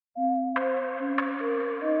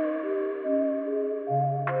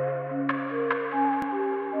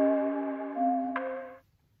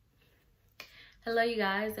Hello you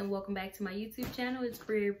guys, and welcome back to my YouTube channel. It's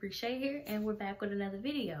BlvD here, and we're back with another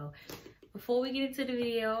video. Before we get into the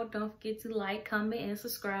video, don't forget to like, comment, and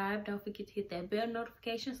subscribe. Don't forget to hit that bell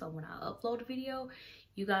notification so when I upload a video,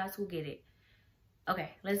 you guys will get it.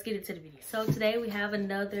 Okay, let's get into the video. So today we have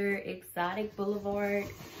another exotic boulevard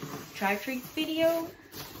try-treats video.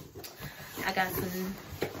 I got some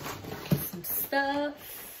stuff.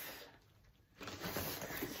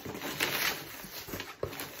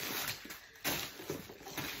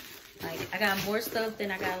 I got more stuff than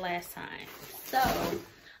I got last time. So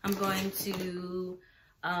I'm going to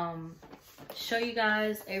show you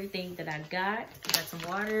guys everything that I got. I got some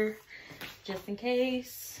water just in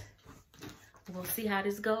case. We'll see how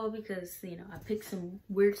this goes because, you know, I picked some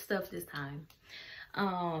weird stuff this time.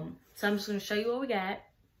 So I'm just going to show you what we got.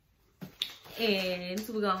 And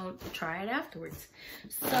we're going to try it afterwards.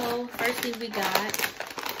 So first thing we got,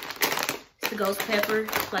 the ghost pepper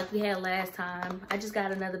like we had last time. I just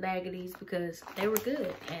got another bag of these because they were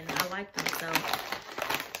good and I like them. So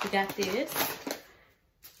we got this.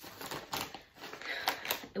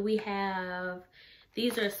 We have,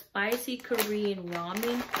 these are spicy Korean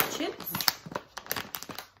ramen chips.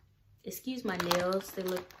 Excuse my nails, they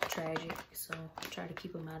look tragic, so I'll try to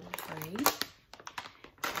keep them out of the frame.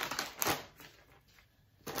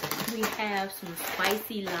 We have some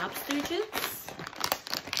spicy lobster chips.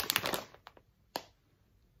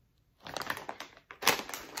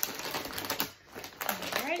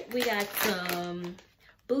 We got some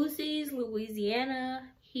Boosie's Louisiana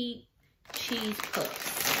Heat Cheese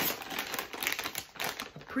Puffs.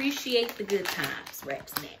 Appreciate the good times, rap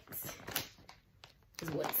snacks,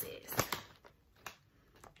 is what it says.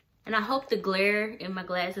 And I hope the glare in my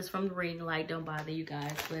glasses from the ring light don't bother you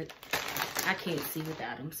guys, but I can't see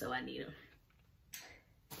without them, so I need them.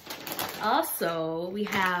 Also, we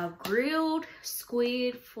have grilled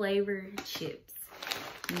squid flavored chips.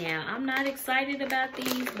 Now, I'm not excited about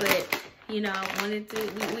these, but, you know, I wanted to,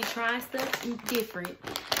 we try stuff different.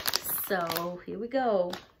 So, here we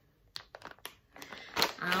go.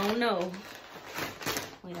 I don't know.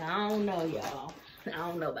 Wait, I don't know, y'all. I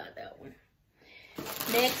don't know about that one.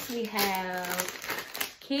 Next, we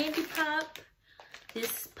have candy pop.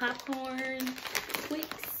 This popcorn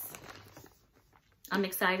Twix. I'm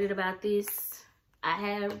excited about this. I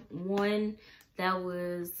had one that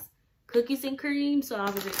was cookies and cream, so I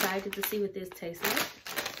was excited to see what this tastes like.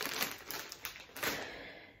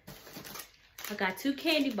 I got 2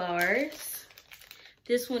 candy bars.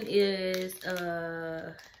 This one is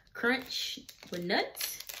crunch with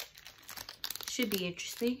nuts. Should be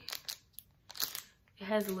interesting. It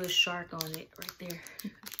has a little shark on it right there.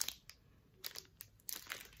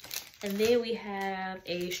 And then we have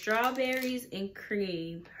a strawberries and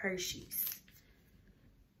cream Hershey's.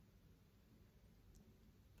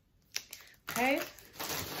 Okay,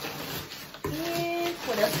 and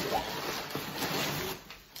what else we got?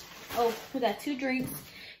 Oh, we got 2 drinks.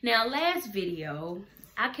 Now, last video,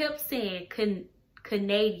 I kept saying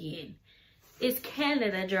Canadian. It's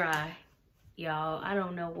Canada Dry. Y'all, I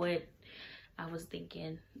don't know what I was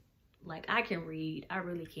thinking. Like, I can read. I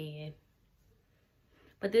really can.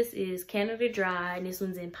 But this is Canada Dry, and this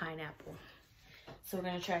one's in pineapple. So we're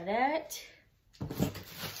going to try that.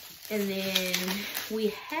 And then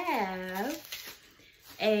we have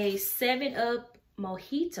a 7-Up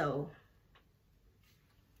mojito.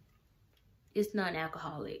 It's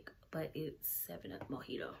non-alcoholic, but it's 7-Up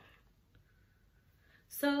mojito.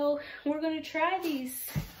 So we're gonna try these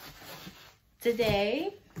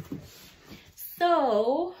today.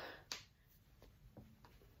 So,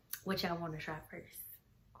 what y'all wanna try first?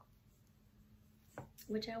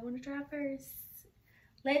 What y'all wanna try first?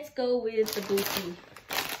 Let's go with the Boosie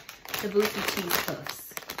cheese puffs.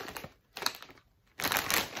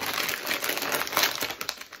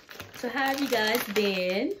 So how have you guys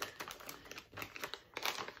been?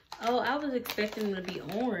 Oh, I was expecting them to be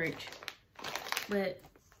orange, but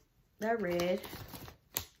they're red.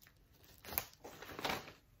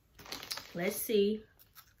 Let's see.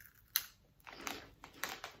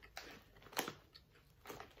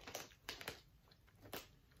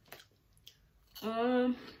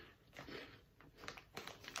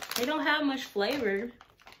 They don't have much flavor.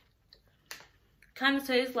 Kind of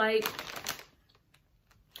tastes like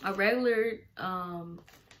a regular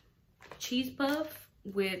cheese puff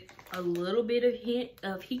with a little bit of hint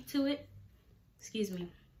of heat to it. Excuse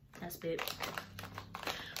me, I spit.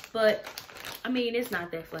 But I mean, it's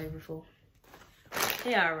not that flavorful.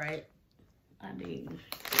 They're all right. I mean,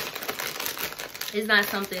 it's not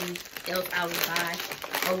something else I would buy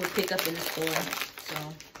or would pick up in the store. So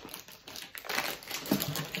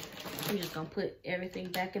I'm just gonna put everything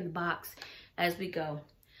back in the box as we go.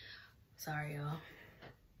 Sorry, y'all.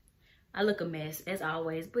 I look a mess, as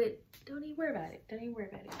always, but don't even worry about it. Don't even worry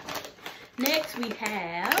about it. Next, we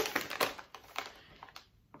have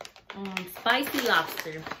spicy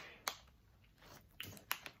lobster.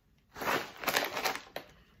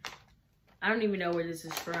 I don't even know where this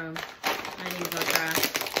is from. I ain't even gonna try.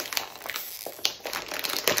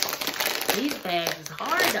 These bags is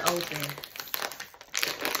hard to open.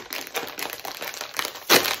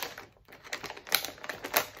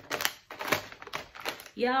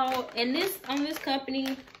 Y'all, and on this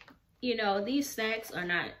company, you know, these snacks are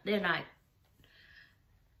not,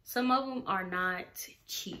 some of them are not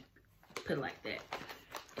cheap, put it like that.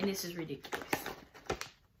 And this is ridiculous.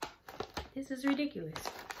 This is ridiculous.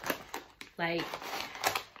 Like,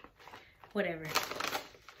 whatever.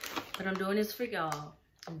 But I'm doing this for y'all.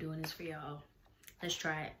 I'm doing this for y'all. Let's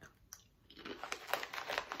try it.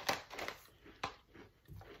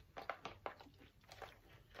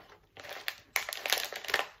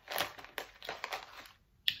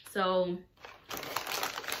 So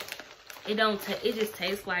it just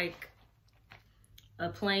tastes like a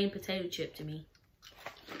plain potato chip to me.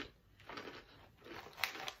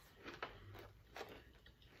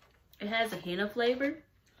 It has a hint of flavor,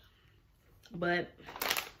 but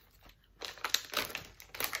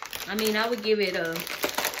I mean, I would give it a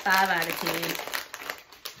 5 out of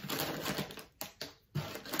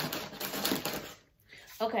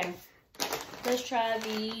 10. Okay, let's try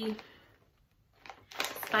the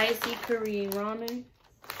spicy Korean ramen.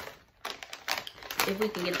 If we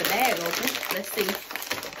can get the bag open, let's see.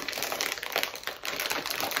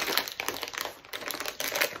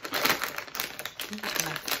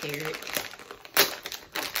 Carrot.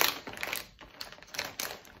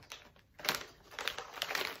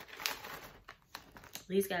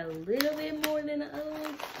 These got a little bit more than the other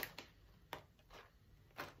ones.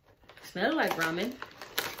 Smells like ramen.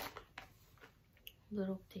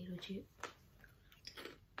 Little potato chip.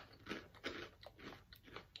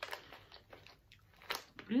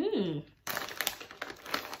 Mmm.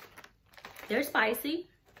 They're spicy,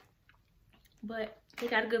 but they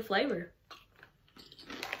got a good flavor.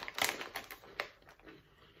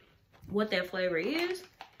 What that flavor is,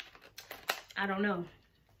 I don't know.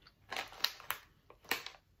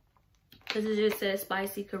 Because it just says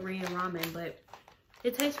spicy Korean ramen, but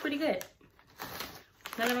it tastes pretty good.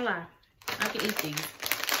 Not gonna lie, I can eat these.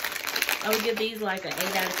 I would give these like an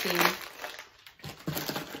 8 out of 10.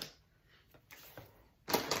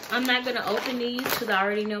 I'm not gonna open these because I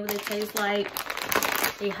already know what they taste like.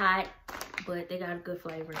 They hot, but they got a good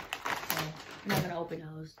flavor. So I'm not gonna open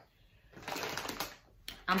those.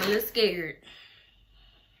 I'm a little scared.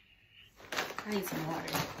 I need some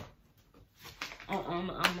water. I'm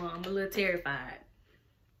a little terrified.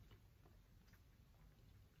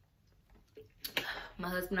 My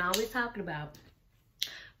husband always talking about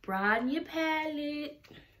broaden your palate.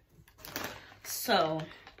 So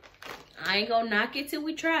I ain't gonna knock it till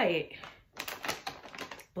we try it.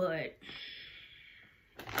 But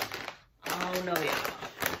I don't know, y'all.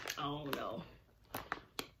 I don't know.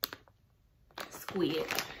 Squid.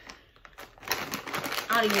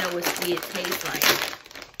 I don't even know what squid tastes like.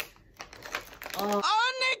 Oh.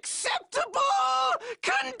 Unacceptable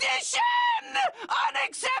condition!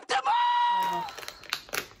 Unacceptable! Oh.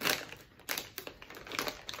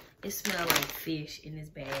 It smells like fish in this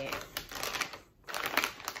bag.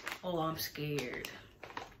 Oh, I'm scared.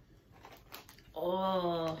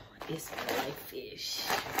 Oh, it smells like fish.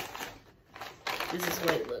 This is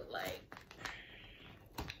what it looked like.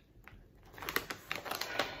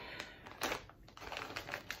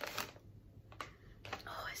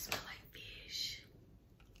 Oh, it smells like fish.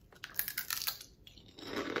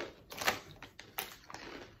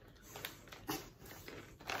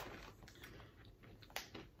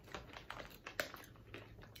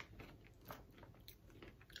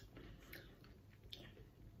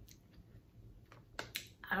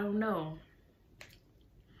 I don't know.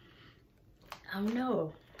 I don't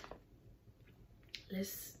know.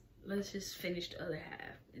 Let's just finish the other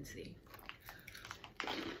half and see.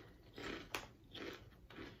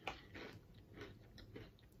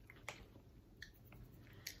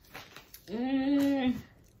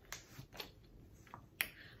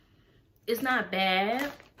 It's not bad,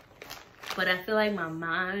 but I feel like my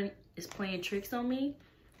mind is playing tricks on me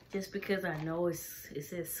just because I know it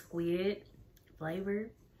says squid flavor.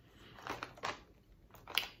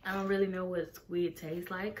 I don't really know what squid tastes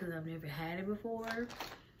like because I've never had it before.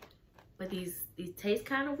 But these taste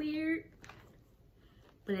kind of weird.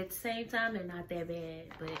 But at the same time, they're not that bad.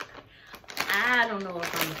 But I don't know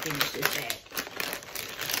if I'm going to finish this bag.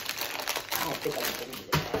 I don't think I'm going to finish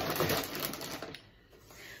this bag.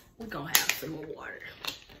 we're gonna have some more water.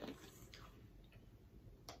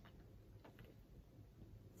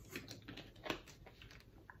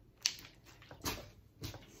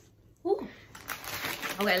 Ooh.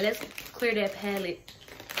 Okay, let's clear that palate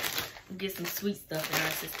and get some sweet stuff in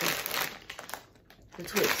our system. The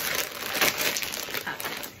Twix.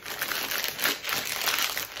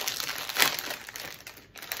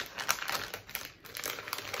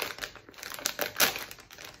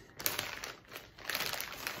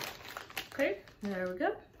 Okay, there we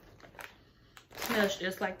go. Smells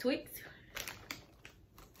just like Twix.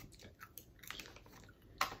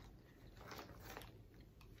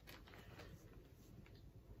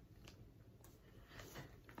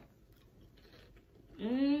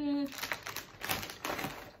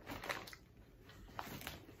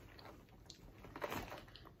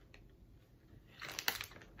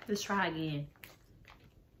 Let's try again.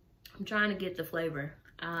 I'm trying to get the flavor.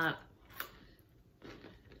 I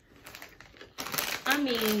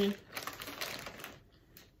mean,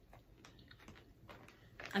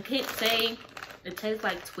 I can't say it tastes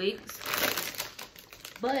like Twix,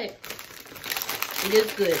 but it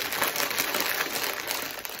is good.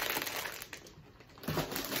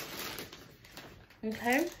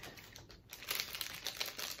 Okay.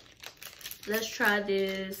 Let's try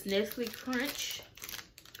this Nestle Crunch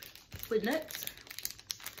with nuts.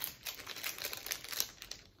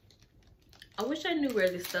 I wish I knew where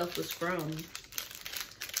this stuff was from,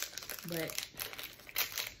 but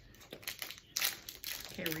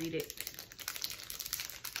can't read it.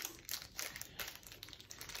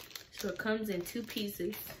 So it comes in 2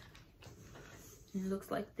 pieces. It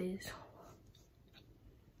looks like this.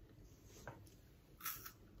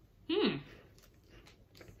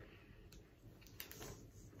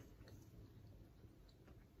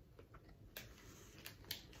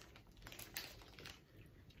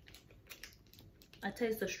 I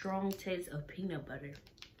taste a strong taste of peanut butter.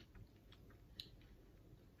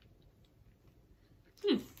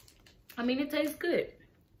 I mean, it tastes good.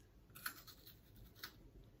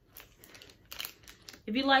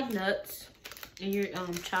 If you like nuts in your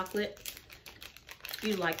chocolate,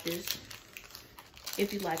 you like this.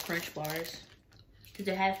 If you like Crunch bars, because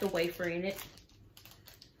it has the wafer in it.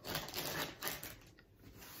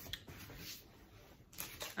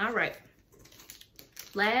 All right.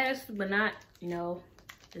 Last but not, no,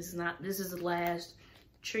 this is the last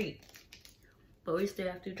treat, but we still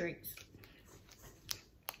have 2 drinks.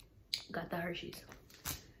 Got the Hershey's.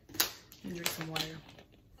 And drink some water.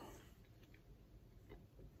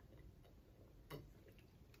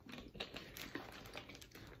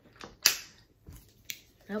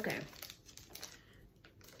 Okay.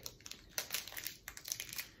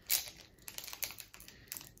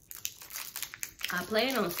 I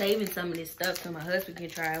plan on saving some of this stuff so my husband can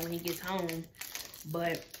try it when he gets home,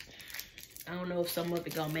 but I don't know if some of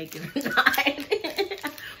it gonna make it or not.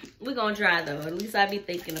 We're gonna try though. At least I be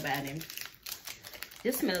thinking about him.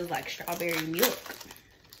 This smells like strawberry milk.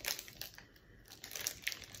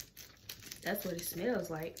 That's what it smells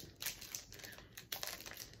like.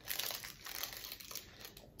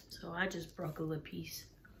 So I just broke a little piece.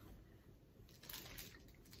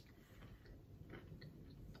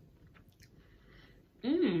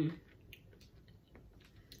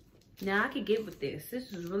 Now I could get with this.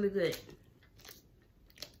 This is really good.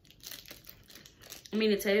 I mean,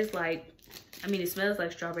 it tastes like, it smells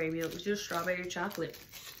like strawberry milk. It's just strawberry chocolate.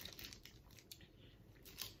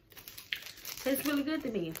 Tastes really good to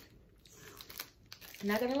me. I'm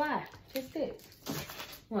not gonna lie, it's good. I'm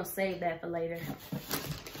gonna save that for later.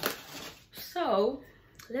 So,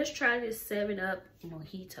 let's try this 7-Up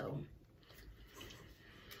mojito.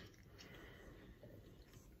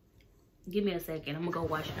 Give me a second, I'm gonna go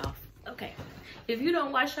wash it off. Okay, if you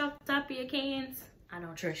don't wash off the top of your cans, I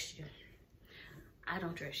don't trust you. I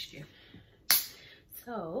don't trust you.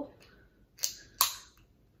 So,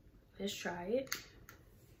 let's try it.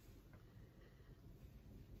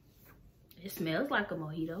 It smells like a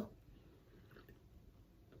mojito.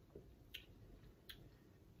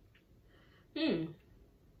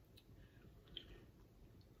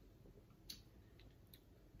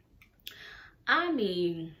 I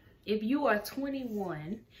mean, if you are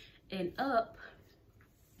 21 and up,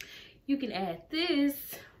 you can add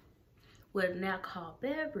this with an alcohol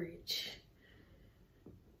beverage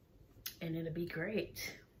and it'll be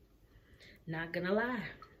great. Not gonna lie.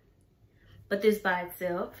 But this by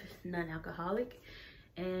itself is non-alcoholic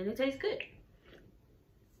and it tastes good.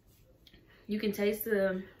 You can taste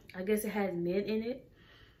the, I guess it has mint in it.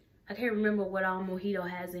 I can't remember what all mojito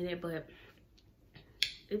has in it, but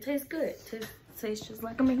it tastes good. It tastes just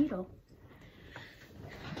like a mojito.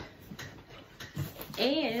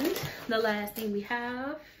 And the last thing we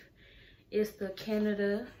have is the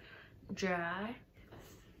Canada Dry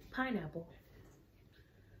pineapple.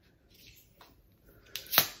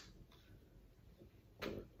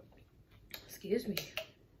 Excuse me.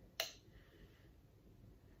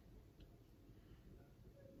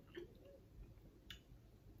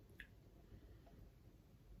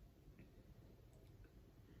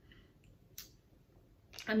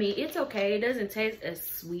 I mean, it's okay. It doesn't taste as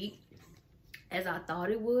sweet as I thought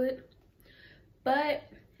it would, but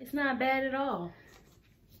it's not bad at all.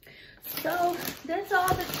 So that's all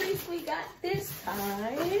the treats we got this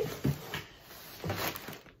time.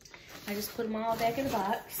 I just put them all back in the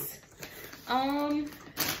box.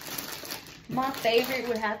 My favorite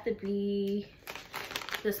would have to be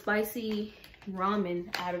the spicy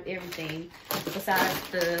ramen out of everything, besides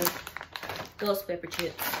the ghost pepper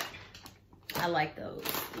chips. I like those,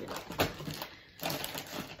 you know.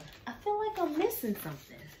 I feel like I'm missing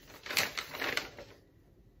something.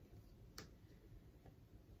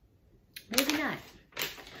 Maybe not.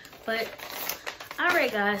 But,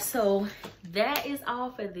 alright guys, so that is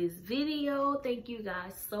all for this video. Thank you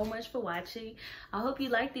guys so much for watching. I hope you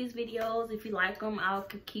like these videos. If you like them, I'll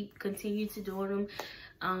continue to do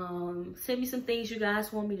them. Send me some things you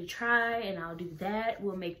guys want me to try, and I'll do that.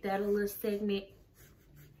 We'll make that a little segment.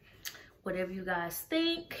 Whatever you guys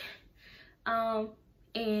think.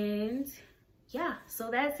 And yeah,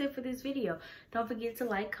 so that's it for this video. Don't forget to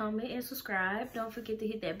like, comment, and subscribe. Don't forget to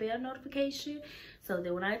hit that bell notification so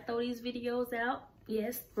that when I throw these videos out,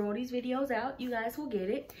 you guys will get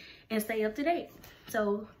it and stay up to date.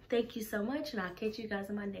 So thank you so much, and I'll catch you guys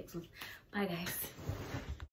in my next one. Bye guys.